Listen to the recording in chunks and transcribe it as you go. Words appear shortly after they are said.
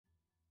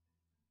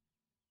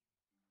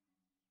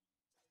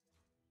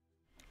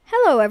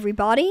Hello,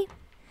 everybody.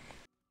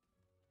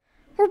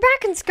 We're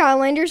back in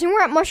Skylanders, and we're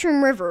at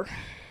Mushroom River.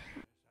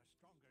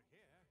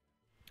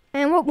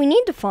 And what we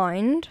need to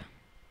find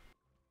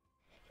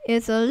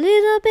is a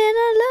little bit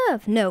of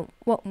love. No,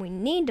 what we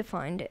need to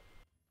find it.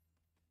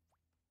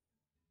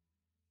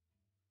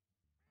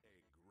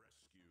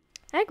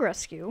 Egg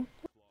rescue.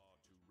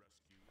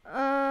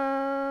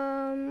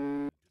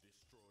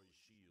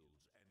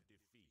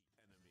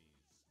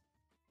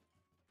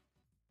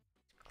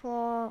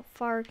 Claw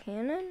fire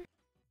cannon.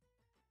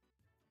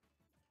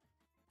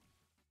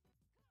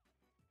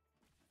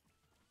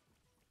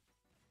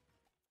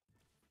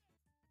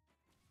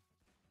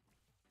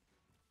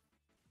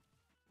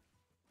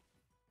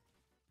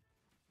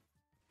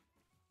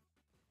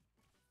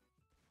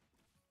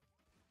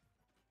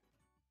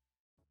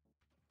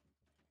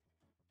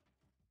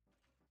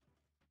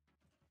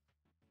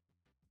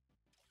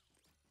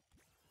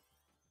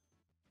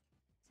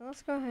 So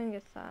let's go ahead and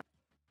get that.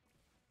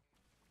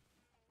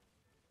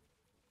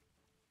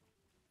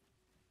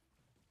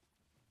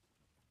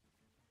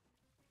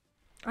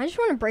 I just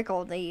want to break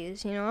all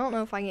these, you know, I don't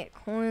know if I get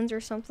coins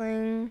or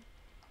something.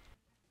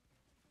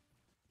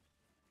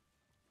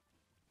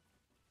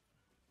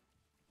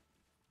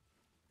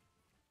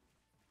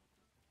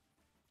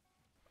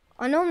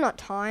 I know I'm not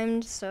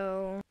timed,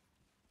 so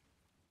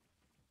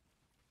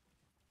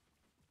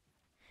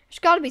there's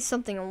got to be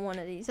something on one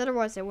of these,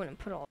 otherwise I wouldn't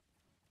put all.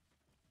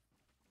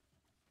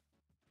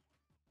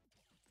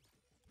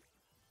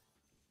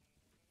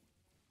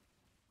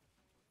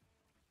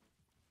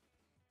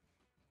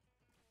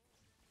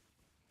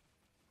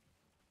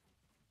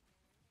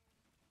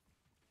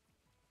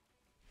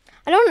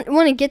 I don't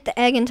want to get the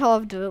egg until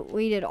I've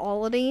deleted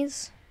all of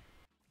these.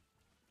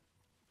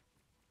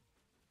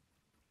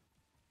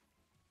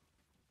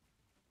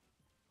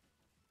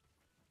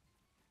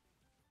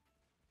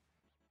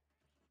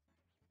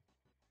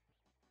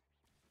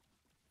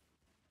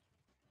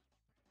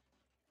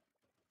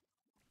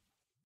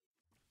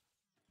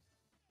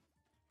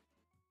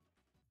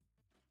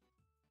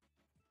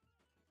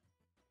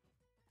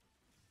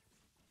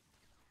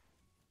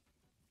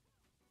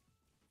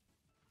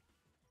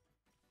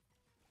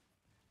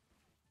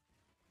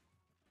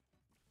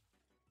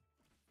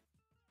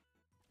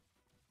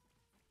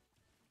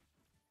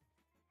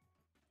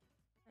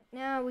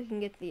 Now we can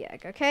get the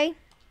egg, okay?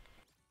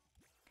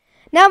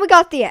 Now we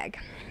got the egg.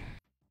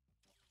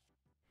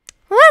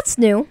 Well, that's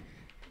new.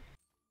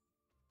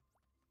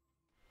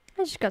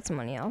 I just got some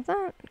money out of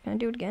that. Can I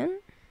do it again?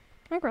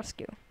 Egg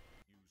rescue.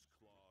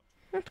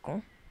 That's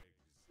cool.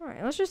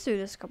 Alright, let's just do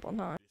this a couple of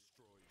times.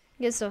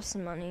 Get us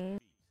some money.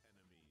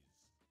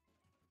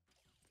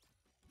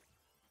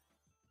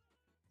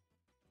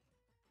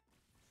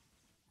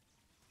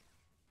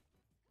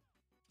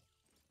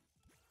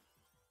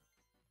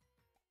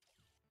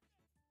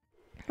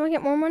 Do I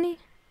get more money?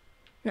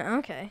 No,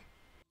 okay.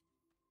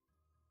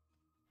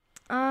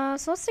 So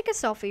let's take a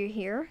selfie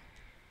here.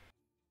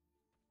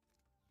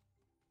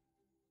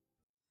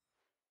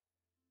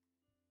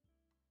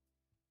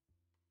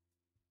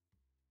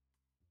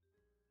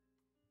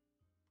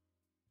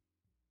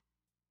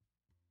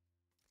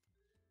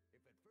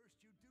 If at first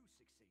you do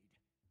succeed,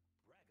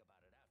 brag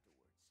about it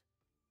afterwards.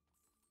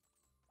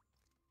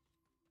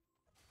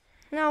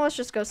 Now let's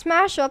just go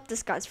smash up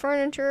this guy's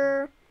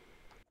furniture.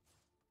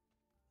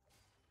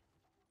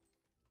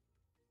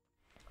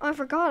 Oh, I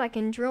forgot I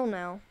can drill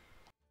now.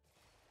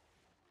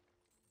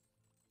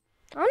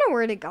 I don't know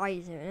where the guy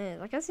even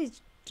is. I guess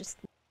he's just...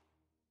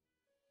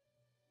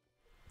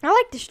 I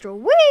like this drill.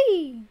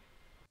 Whee!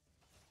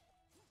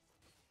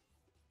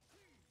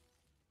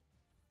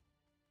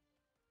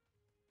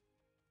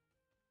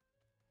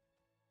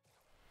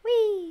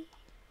 Whee!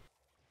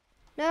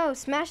 No,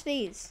 smash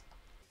these.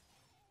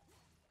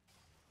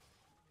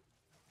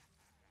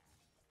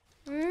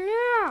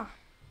 Yeah.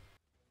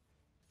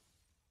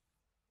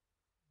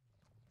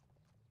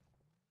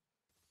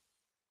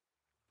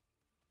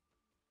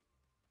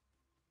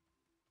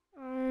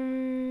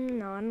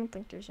 No, I don't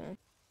think there's any.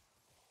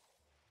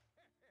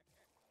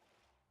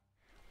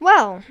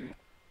 Well.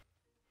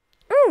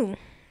 Ooh.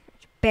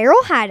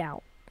 Barrel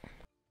hideout.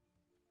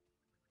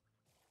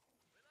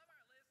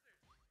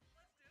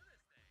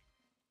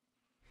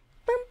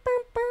 Bum,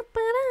 bum, bum,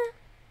 ba-da.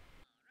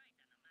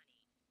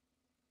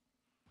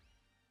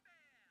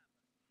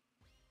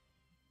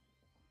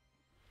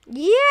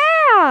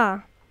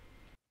 Yeah.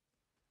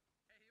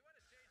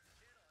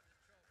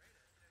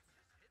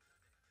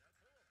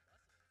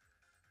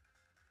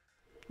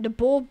 The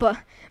bull,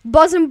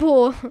 buzzing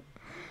bull. Hey, you're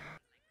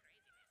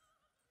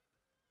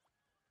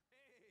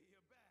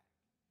back.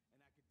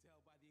 And I can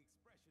tell by the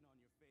expression on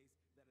your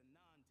face that a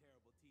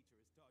non-terrible teacher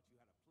has taught you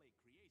how to play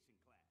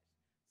Creation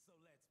Clash. So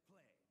let's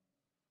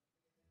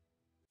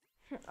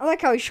play. I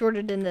like how he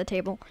shorted in the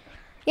table.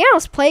 Yeah,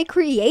 let's play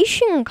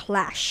Creation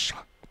Clash.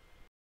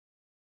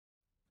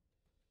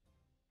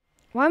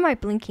 Why am I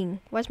blinking?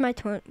 Why's my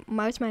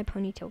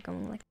ponytail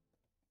going like?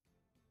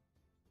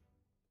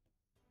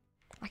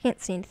 I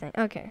can't see anything.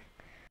 Okay.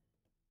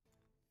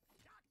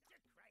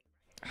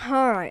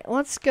 Alright,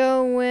 let's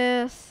go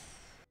with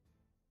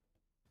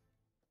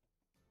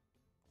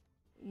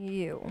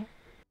you.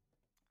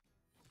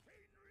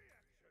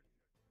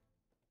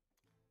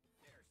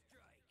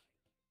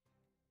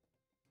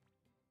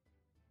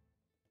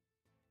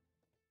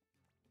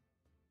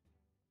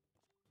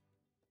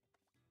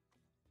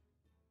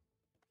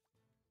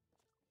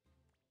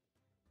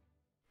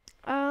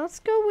 Let's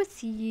go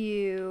with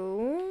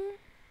you.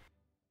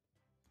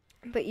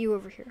 But you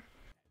over here.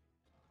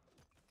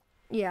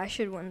 Yeah, I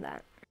should win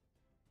that.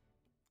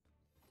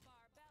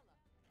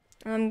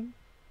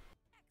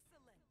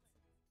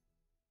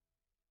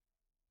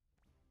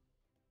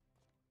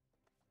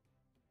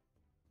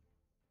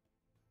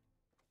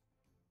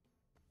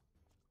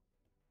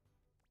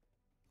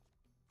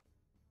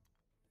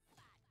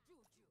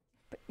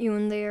 Put you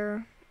in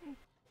there.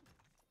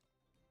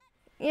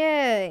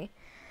 Yay.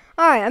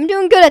 Alright, I'm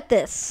doing good at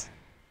this.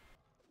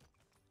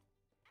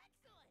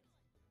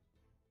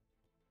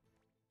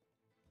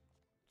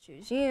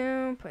 Choose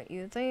you, put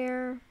you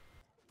there.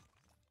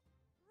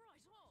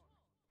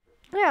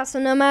 Yeah, so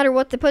no matter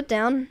what they put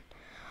down.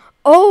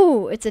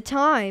 Oh, it's a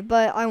tie,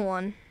 but I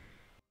won.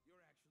 You're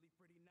actually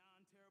pretty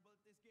non-terrible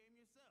at this game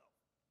yourself.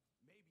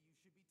 Maybe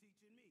you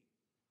should be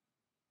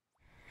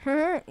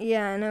teaching me.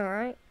 Yeah, I know,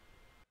 right?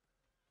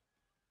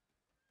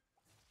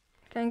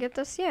 Can I get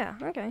this? Yeah,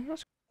 okay.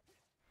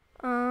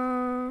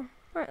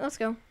 Alright, let's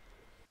go.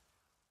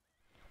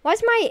 Why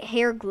is my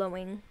hair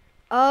glowing?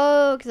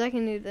 Oh, because I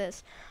can do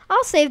this.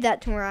 I'll save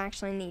that to where I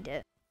actually need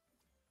it.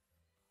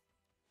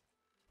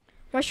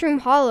 Mushroom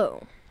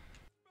Hollow.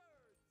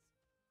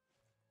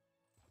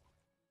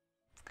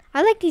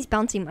 I like these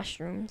bouncy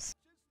mushrooms.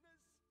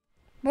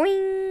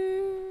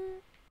 Boing!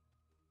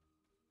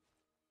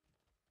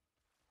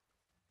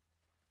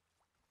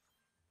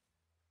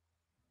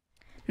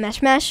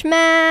 Mash, mash,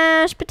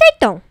 mash,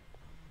 potato!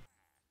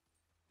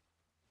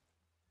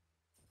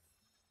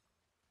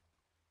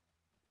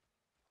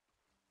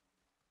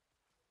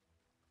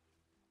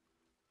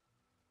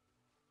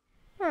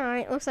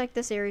 Alright, looks like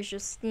this area's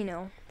just, you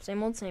know,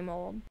 same old, same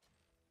old.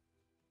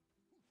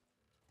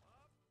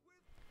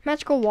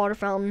 Magical water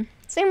fountain.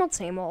 Same old,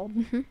 same old.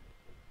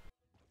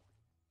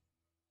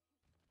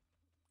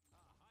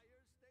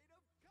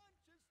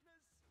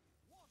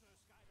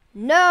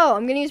 No,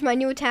 I'm gonna use my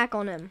new attack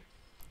on him.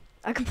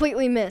 I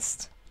completely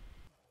missed.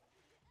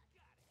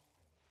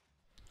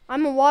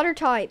 I'm a water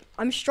type.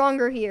 I'm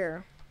stronger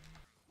here.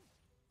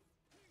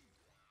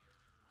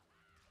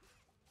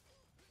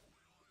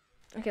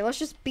 Okay, let's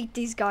just beat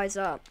these guys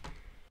up.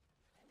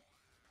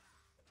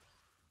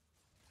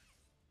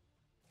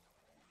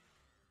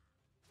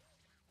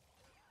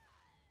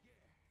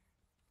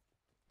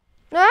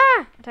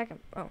 Ah! Attack him.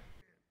 Oh.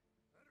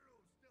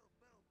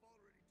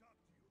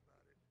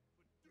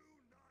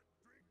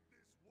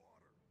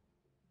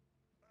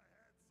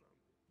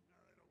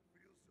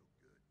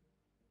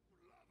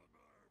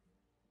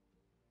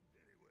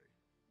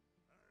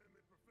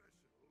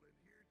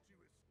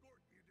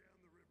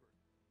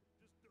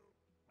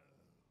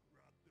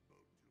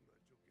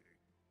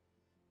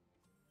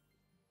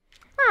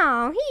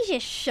 Oh, he's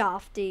just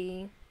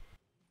softy.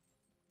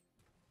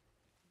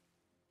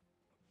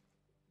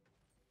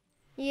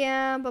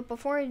 Yeah, but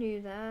before I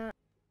do that...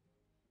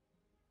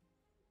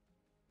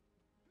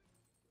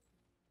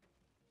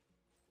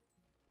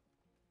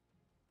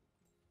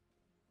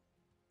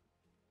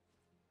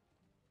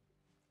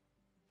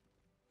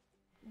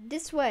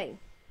 This way.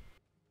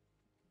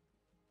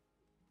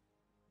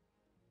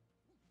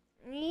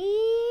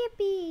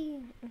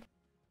 Yippee.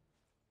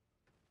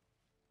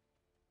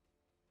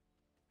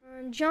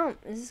 Jump.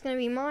 Is this gonna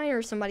be mine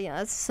or somebody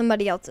else?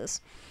 Somebody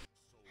else's.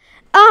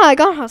 Ah, I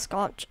got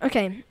hopscotch.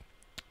 Okay.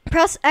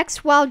 Press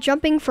X while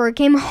jumping for a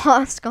game of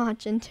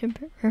hopscotch and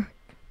timber.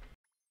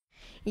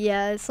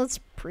 Yes, let's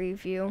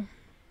preview.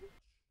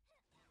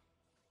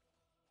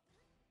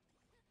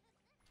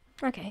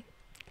 Okay.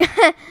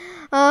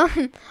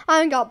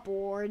 I got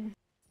bored.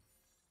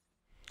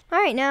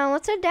 Alright, now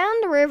let's head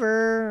down the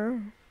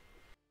river.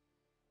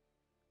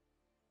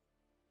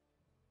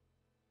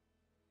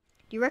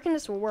 Do you reckon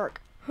this will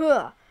work?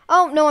 Huh.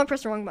 Oh, no, I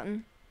pressed the wrong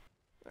button.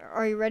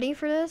 Are you ready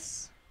for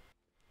this?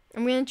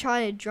 I'm gonna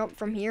try to jump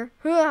from here.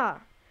 Huh.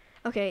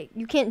 Okay,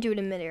 you can't do it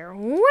in midair.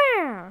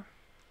 Wow.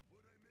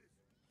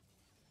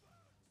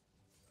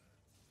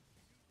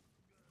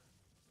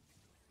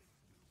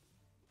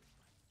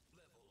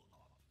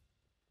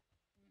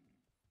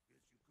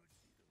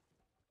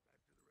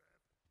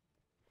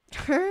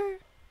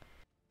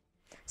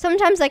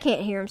 Sometimes I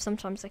can't hear him,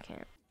 sometimes I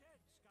can't.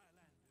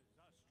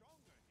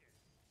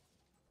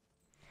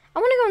 I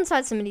want to go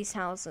inside some of these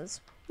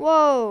houses.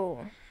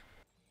 Whoa.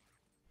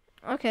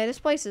 Okay, this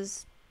place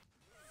is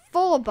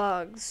full of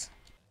bugs.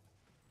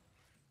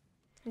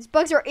 These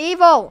bugs are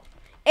evil.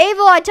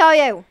 Evil, I tell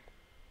you.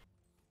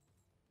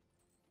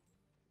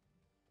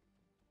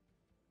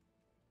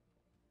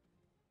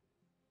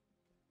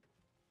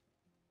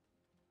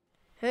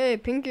 Hey,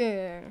 Pinky.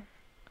 You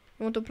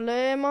want to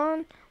play,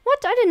 man? What?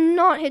 I did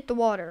not hit the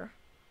water.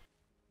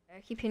 I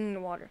keep hitting the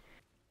water.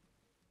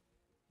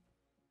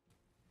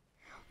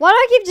 Why do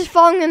I keep just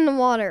falling in the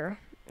water?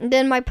 And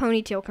then my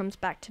ponytail comes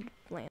back to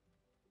land.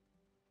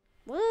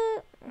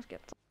 What? Let's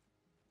get.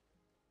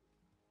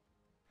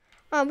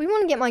 We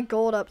want to get my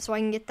gold up so I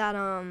can get that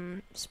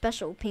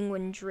special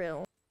penguin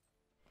drill.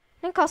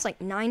 It costs like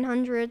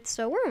 900,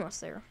 so we're almost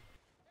there.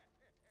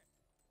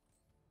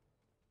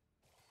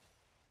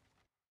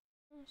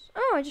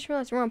 Oh, I just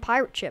realized we're on a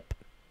pirate ship.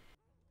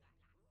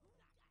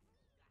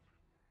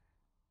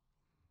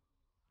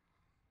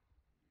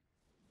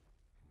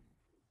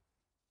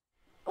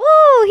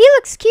 Oh, he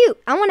looks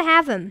cute. I want to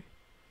have him.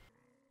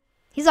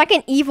 He's like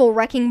an evil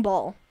wrecking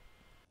ball.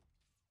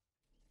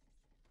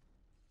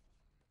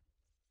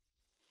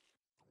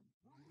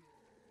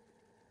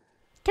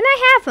 Can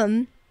I have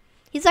him?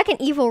 He's like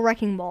an evil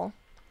wrecking ball.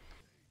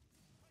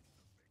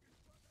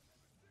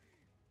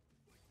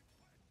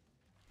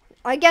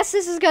 I guess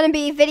this is going to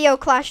be Video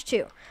Clash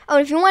 2. Oh,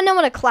 if you want to know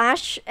what a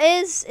clash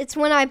is, it's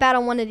when I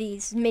battle one of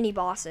these mini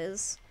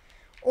bosses.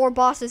 Or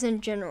bosses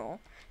in general.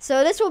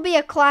 So this will be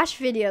a clash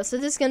video. So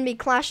this is going to be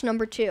clash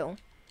number 2.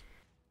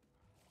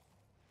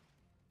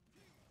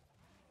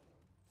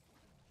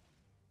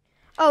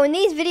 Oh, and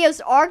these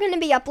videos are going to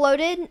be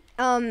uploaded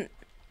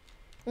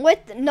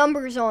with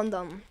numbers on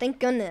them. Thank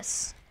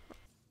goodness.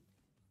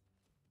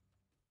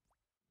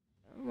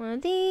 One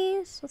of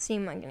these. Let's see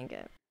what I'm going to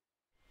get.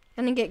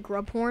 I'm going to get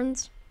grub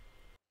horns.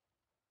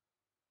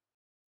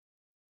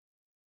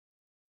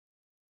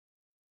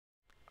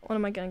 What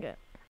am I going to get?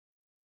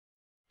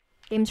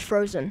 Game's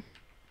frozen.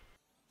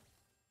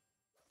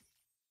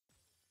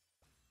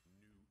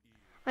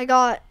 I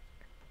got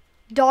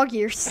dog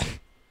ears.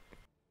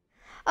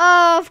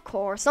 Of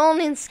course,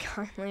 only in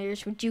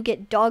Skylanders would you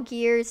get dog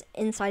ears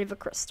inside of a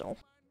crystal.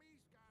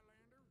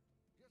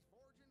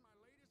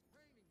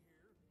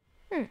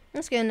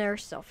 Let's get another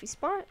selfie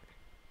spot.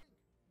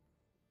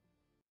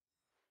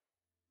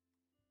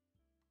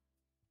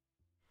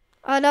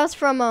 That was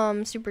from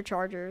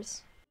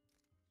Superchargers.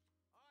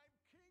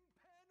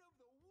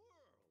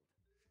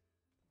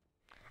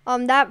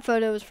 That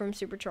photo is from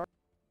Superchargers.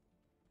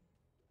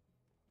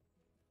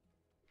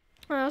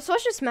 So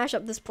let's just smash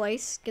up this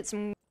place. Get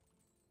some.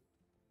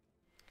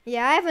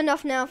 Yeah, I have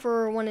enough now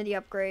for one of the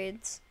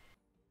upgrades.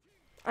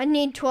 I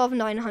need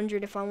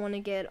 12,900 if I want to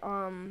get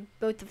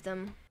both of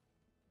them.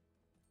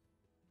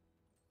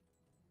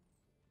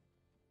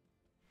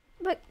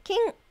 But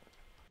King,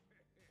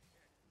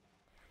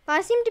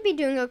 I seem to be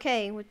doing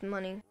okay with the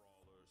money.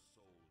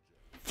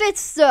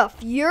 Fits the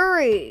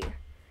Fury.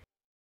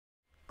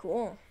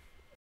 Cool.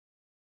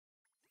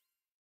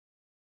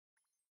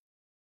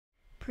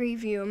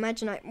 Preview,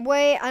 Imaginators.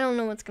 Wait, I don't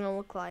know what's gonna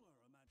look like.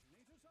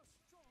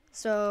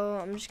 So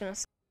I'm just gonna.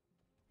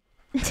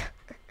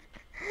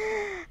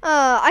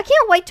 I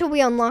can't wait till we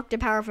unlock the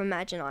power of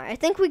Imaginators. I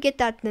think we get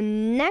that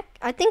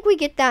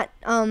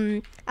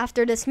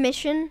after this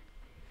mission,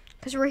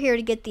 because we're here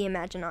to get the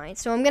Imaginators.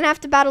 So I'm gonna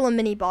have to battle a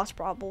mini boss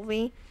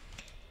probably.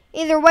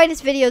 Either way,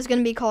 this video is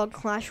gonna be called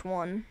Clash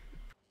 1.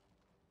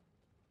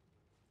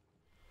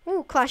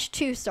 Ooh, Clash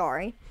 2,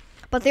 sorry.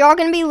 But they are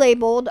gonna be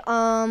labeled.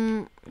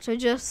 So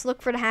just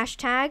look for the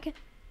hashtag,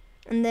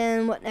 and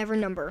then whatever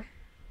number.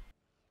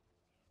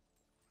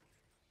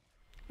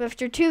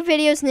 After 2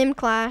 videos named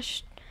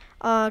Clash,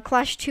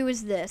 Clash 2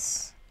 is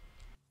this.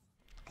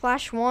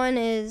 Clash 1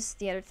 is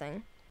the other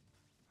thing.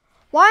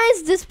 Why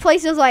is this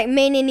place is like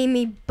main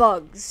enemy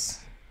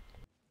bugs?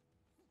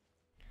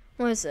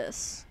 What is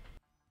this?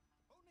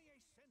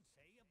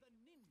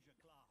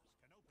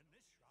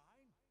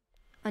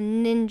 A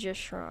ninja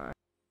shrine.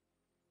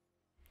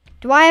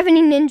 Do I have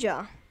any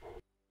ninja?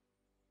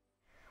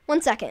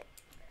 1 second.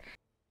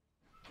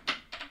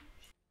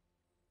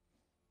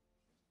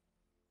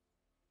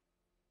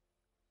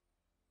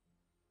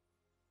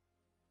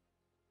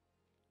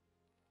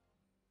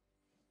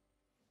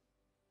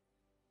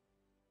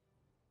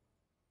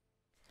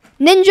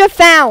 Ninja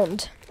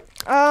found.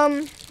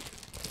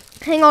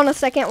 Hang on a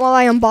second while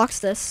I unbox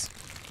this.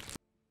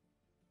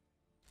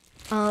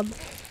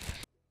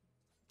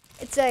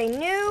 It's a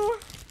new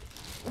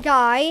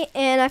guy,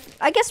 and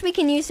I guess we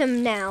can use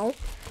him now,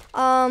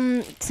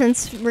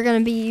 since we're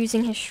gonna be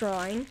using his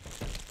shrine.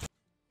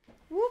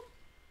 Whoop.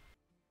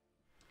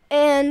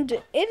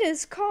 And it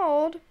is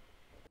called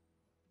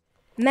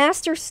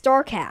Master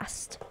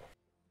Starcast.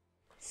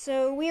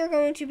 So we are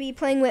going to be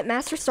playing with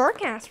Master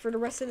Starcast for the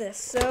rest of this.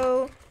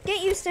 So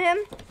get used to him.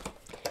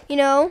 You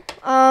know,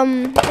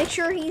 make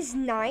sure he's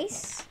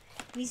nice.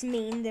 If he's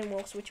mean, then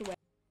we'll switch away.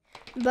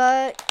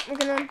 But we're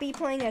gonna be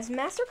playing as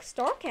Master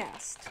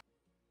Starcast.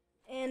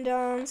 And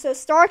so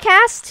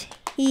Starcast,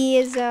 he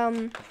is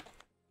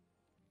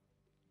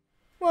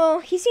well,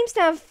 he seems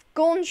to have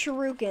golden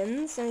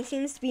shurikens, and he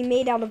seems to be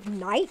made out of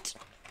night,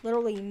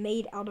 literally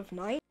made out of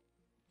night.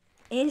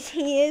 And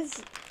he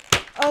is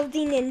of the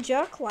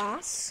ninja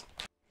class.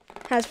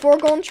 Has 4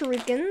 golden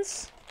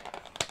shurikens,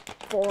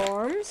 4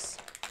 arms,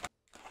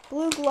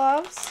 blue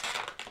gloves,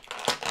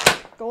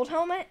 gold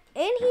helmet,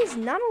 and he's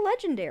not a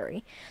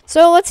legendary.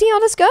 So let's see how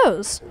this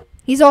goes.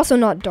 He's also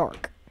not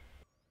dark.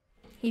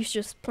 He's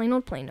just plain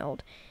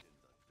old.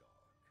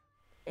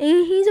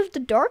 He's of the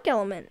dark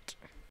element.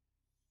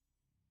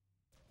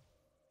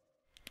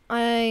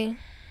 I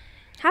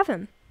have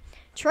him.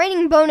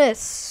 Training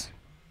bonus.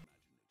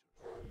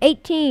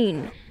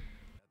 18.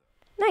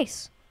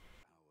 Nice.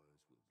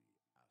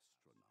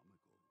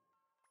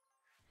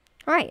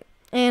 Alright.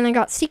 And I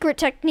got secret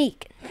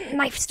technique.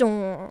 Knife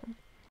storm.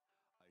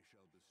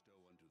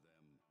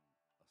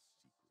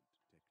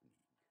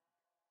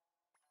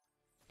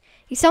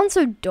 He sounds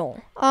so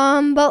dull.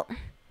 But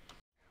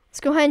let's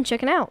go ahead and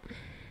check it out.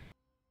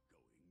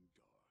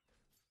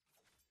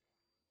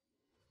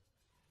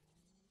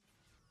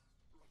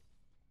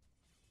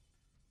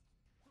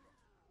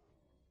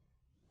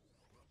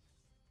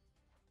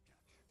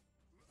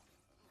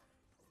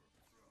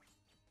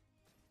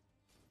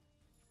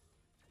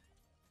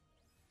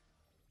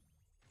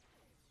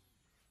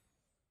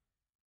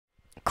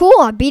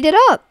 Cool, I beat it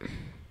up.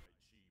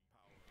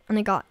 And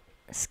I got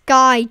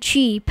Sky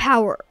Chi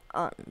power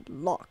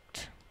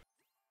unlocked.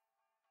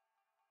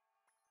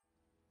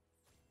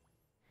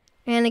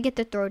 And I get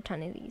to throw a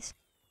ton of these.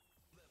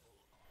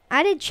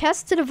 Added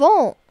chest to the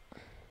vault.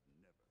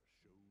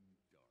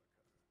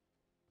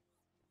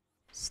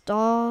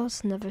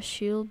 Stars never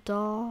shield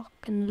dark,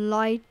 and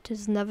light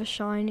is never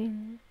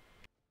shining.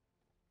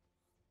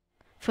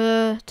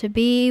 For to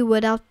be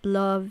without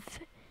love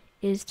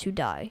is to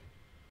die.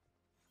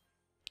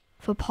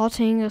 For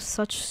parting is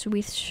such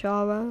sweet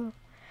sorrow,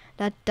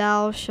 that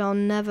thou shalt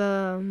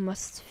never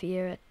must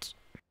fear it.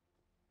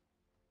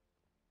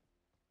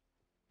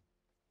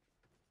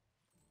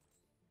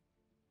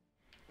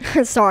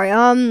 Sorry,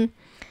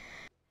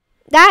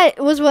 that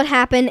was what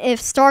happened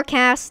if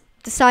StarCast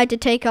decided to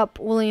take up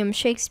William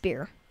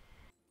Shakespeare.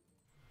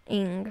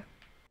 I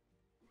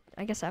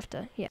guess I have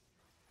to, yeah.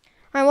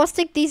 Alright, let's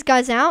take these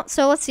guys out.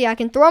 So let's see, I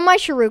can throw my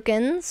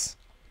shurikens.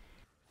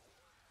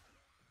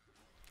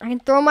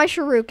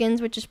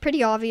 Which is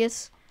pretty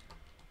obvious.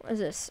 What is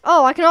this?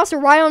 Oh, I can also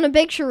ride on a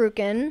big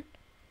shuriken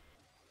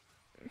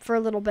for a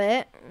little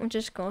bit, which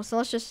is cool. So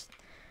let's just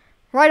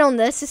ride on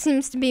this. This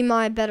seems to be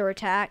my better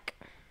attack.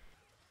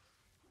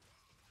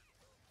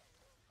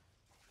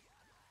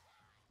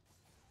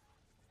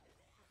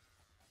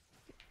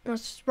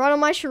 Let's ride on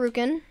my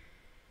shuriken.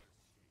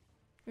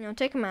 You know,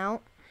 take him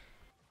out.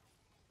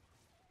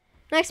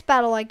 Next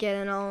battle I get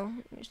in, I'll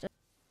use it.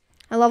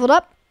 I leveled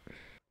up.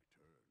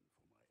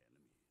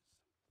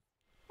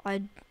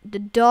 The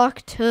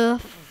dark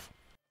turf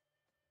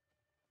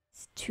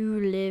is to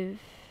live,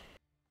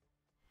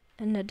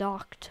 and the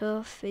dark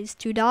turf is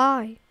to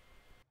die.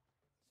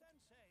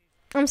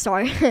 I'm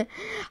sorry.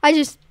 I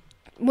just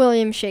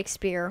William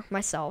Shakespeare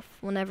myself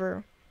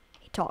whenever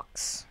he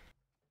talks.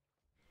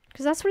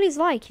 Because that's what he's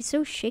like. He's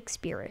so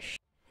Shakespeare-ish.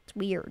 It's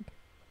weird.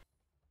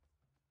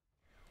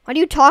 Why do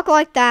you talk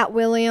like that,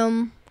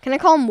 William? Can I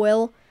call him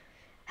Will?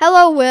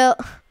 Hello, Will.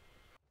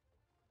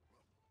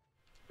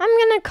 I'm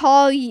gonna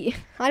call you,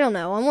 I don't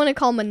know, I wanna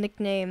call him a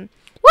nickname.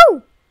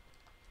 Woo!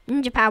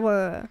 Ninja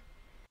power.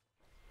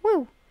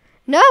 Woo.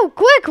 No,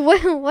 quick,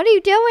 what are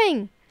you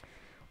doing?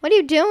 What are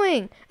you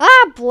doing?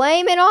 Ah,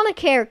 blame it on a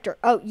character.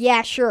 Oh,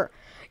 yeah, sure.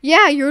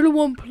 Yeah, you're the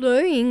one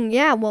playing.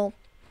 Yeah, well,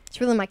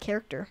 it's really my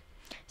character.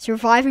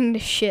 Surviving the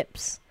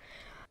ships.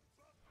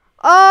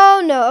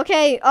 Oh, no,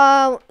 okay,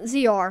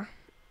 ZR.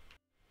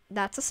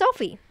 That's a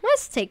selfie.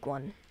 Let's take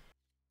one.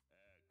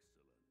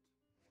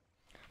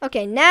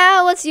 Okay,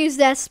 now let's use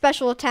that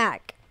special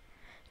attack.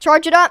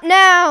 Charge it up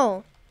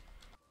now!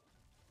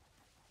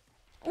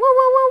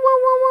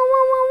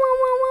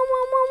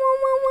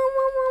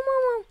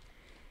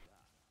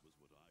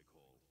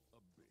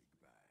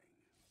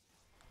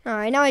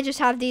 Alright, now I just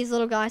have these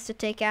little guys to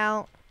take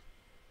out.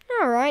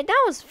 Alright,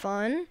 that was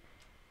fun.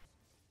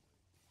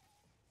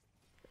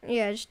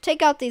 Yeah, just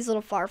take out these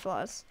little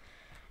fireflies.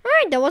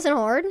 Alright, that wasn't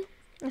hard.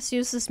 Let's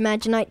use this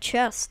Imaginite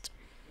chest.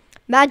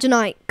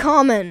 Imaginite,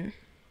 common.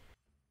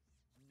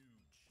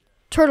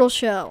 Turtle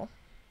shell.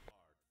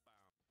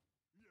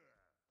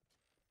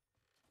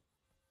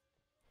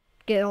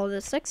 Get all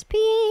this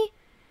XP.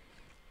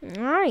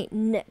 Alright,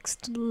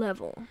 next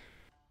level.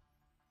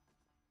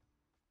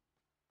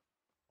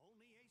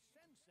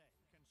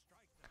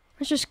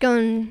 Let's just go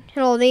and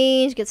hit all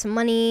these, get some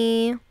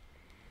money.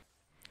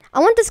 I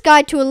want this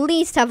guy to at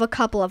least have a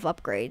couple of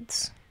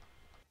upgrades.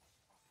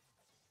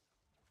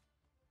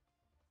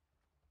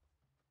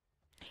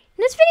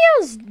 This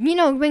video's, you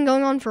know, been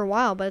going on for a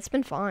while, but it's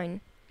been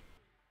fine.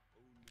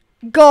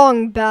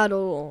 Gong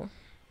battle.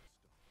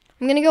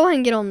 I'm gonna go ahead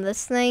and get on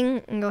this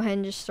thing and go ahead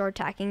and just start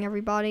attacking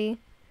everybody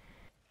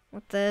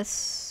with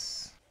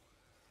this.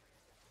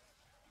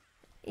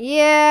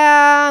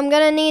 Yeah, I'm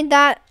gonna need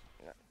that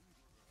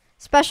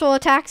special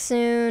attack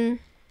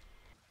soon.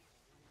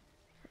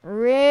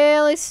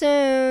 Really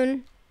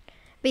soon.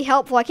 Be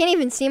helpful. I can't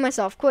even see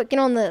myself. Quick, get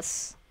on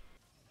this.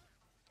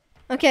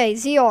 Okay,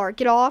 ZR,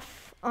 get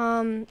off.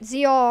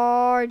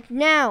 ZR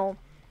now.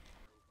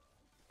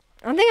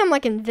 I think I'm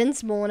like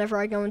invincible whenever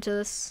I go into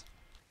this.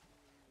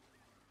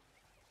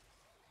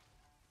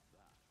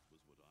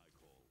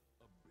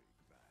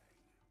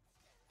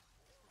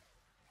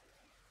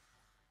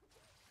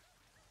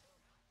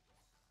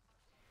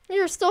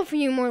 There's still a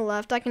few more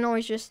left. I can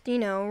always just, you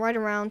know, ride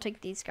around,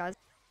 take these guys.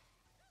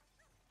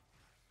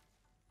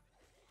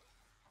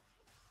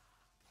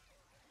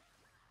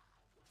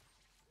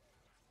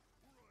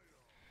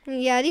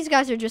 Yeah, these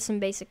guys are just some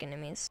basic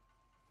enemies.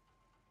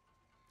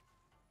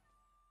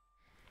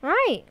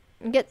 Alright,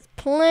 get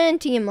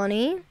plenty of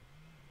money.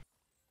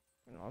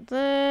 And all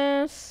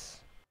this.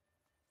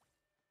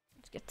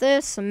 Let's get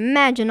this,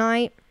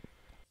 Imaginite.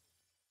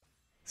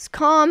 It's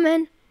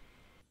common.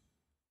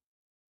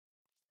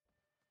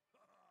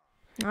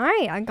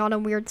 Alright, I got a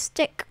weird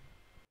stick.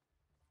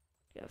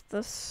 Give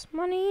this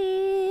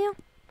money.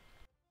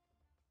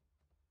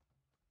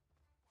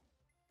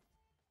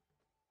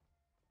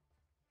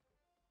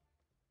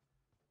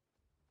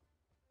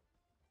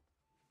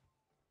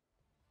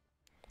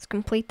 Let's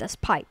complete this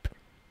pipe.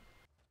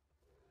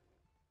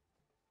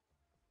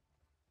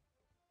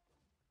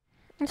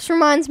 This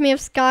reminds me of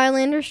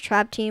Skylanders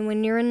Trap Team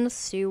when you're in the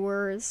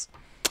sewers.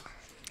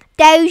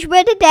 Those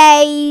were the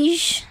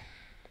days.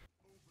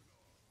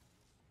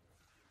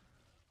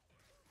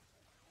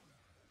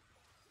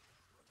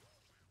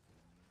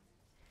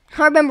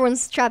 I remember when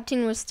Trap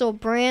Team was still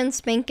brand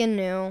spanking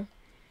new.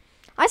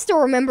 I still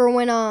remember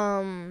when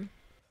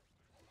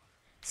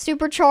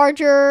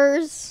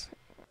Superchargers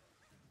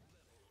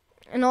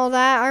and all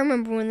that. I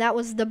remember when that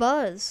was the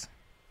buzz.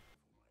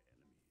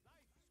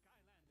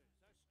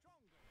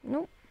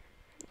 Nope.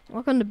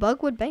 Welcome to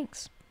Bugwood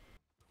Banks.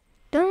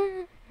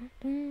 Dun,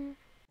 dun.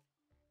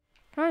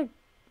 Can I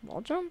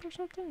wall jump or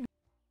something?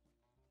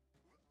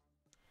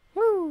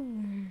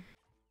 Woo!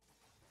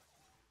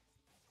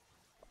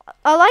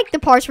 I like the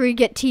parts where you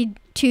get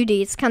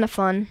 2D. It's kind of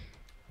fun.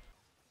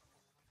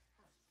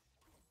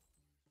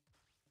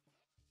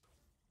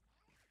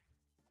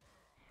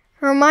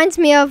 It reminds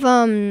me of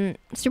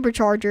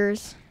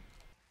Superchargers.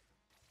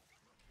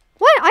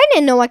 What? I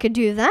didn't know I could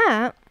do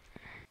that.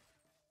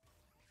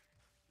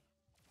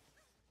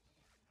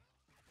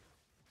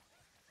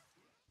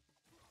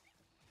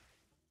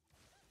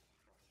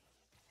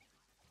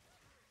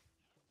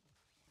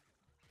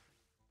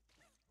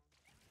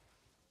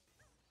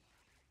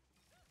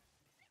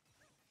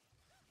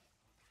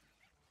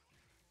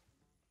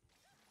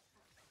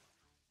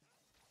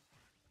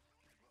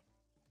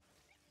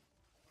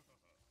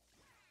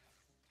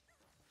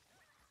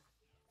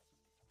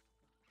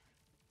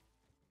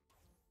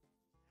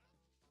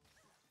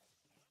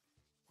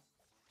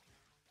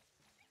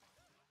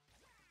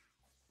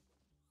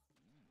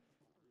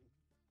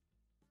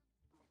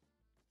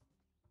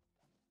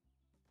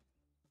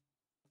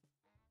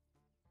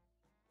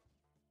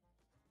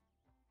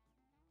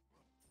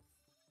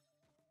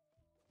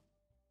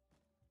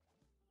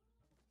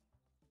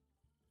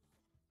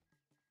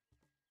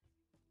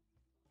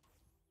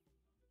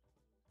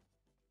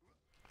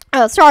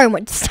 Oh, sorry I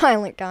went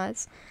silent,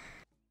 guys.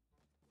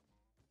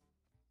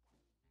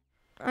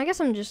 I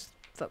guess I'm just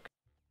focused.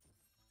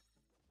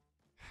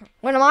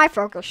 When am I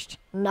focused?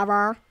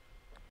 Never.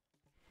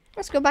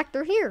 Let's go back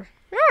through here.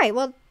 Alright,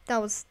 well,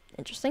 that was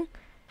interesting.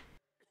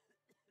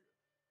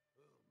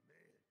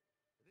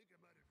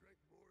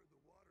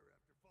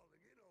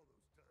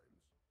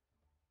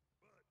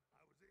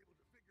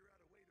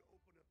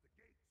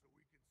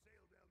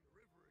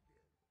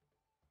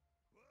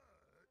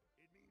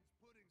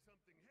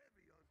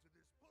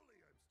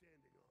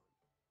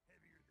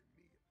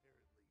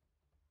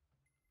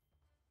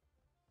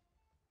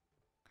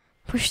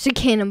 Push the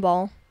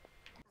cannonball.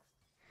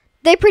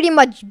 They pretty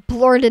much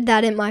blurted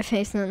that in my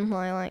face and I'm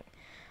like,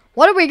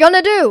 what are we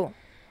gonna do?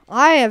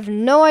 I have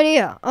no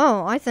idea.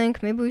 Oh, I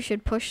think maybe we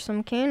should push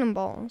some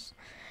cannonballs.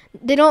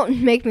 They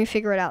don't make me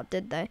figure it out,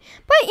 did they?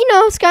 But, you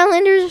know,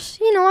 Skylanders,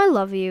 you know, I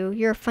love you.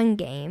 You're a fun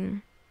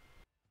game.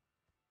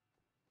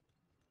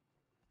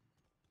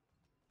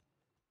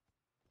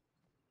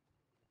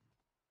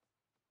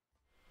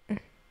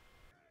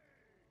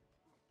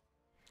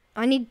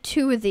 I need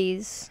 2 of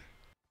these.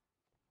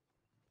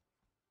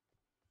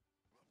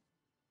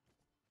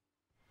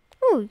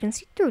 Oh, you can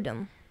see through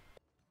them.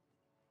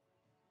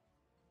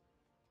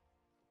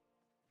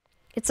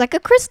 It's like a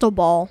crystal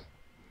ball.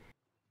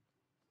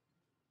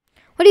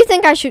 What do you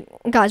think I should,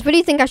 guys, what do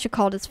you think I should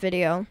call this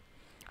video?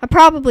 I'd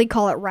probably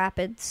call it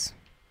Rapids.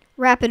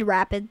 Rapid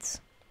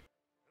Rapids.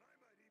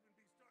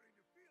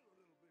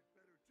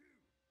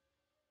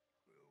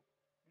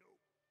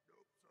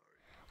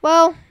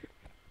 Well,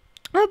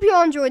 I hope you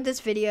all enjoyed this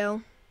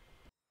video.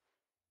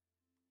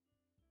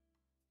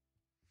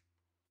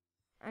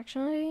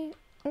 Actually,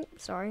 oh,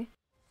 sorry.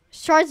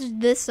 Let's charge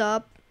this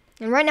up.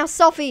 And right now,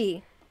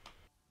 selfie.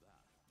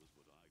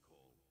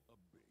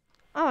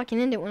 Oh, I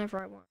can end it whenever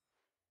I want.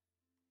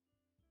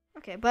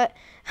 Okay, but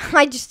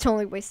I just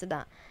totally wasted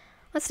that.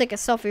 Let's take a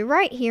selfie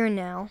right here and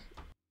now.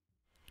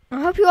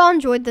 I hope you all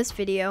enjoyed this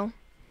video.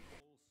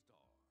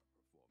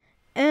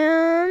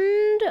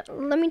 And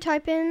let me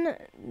type in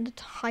the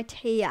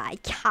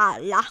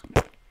title,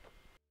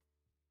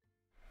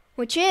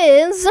 which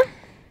is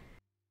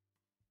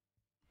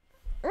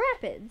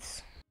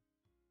Rapids.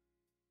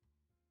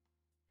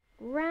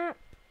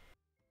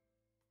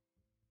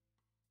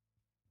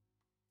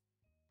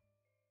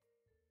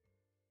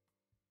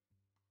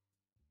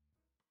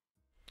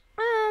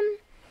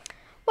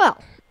 Well,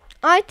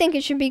 I think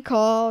it should be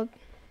called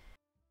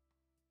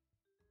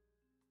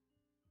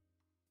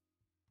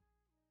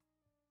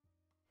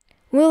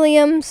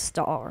William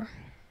Starr.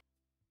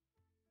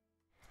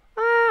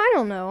 I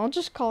don't know. I'll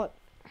just call it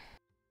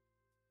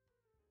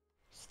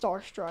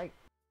StarStrike.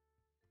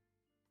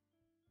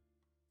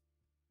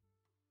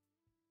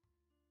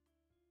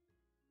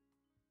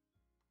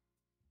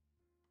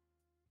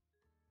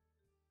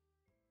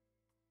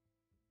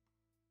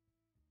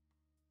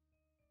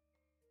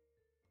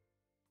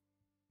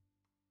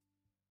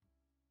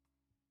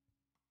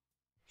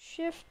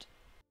 Shift.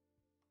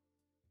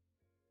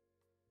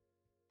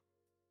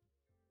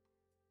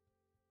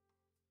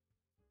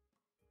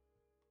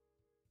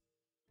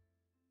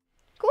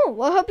 Cool.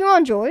 Well, I hope you all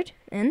enjoyed.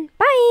 And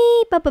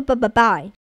bye. Bye.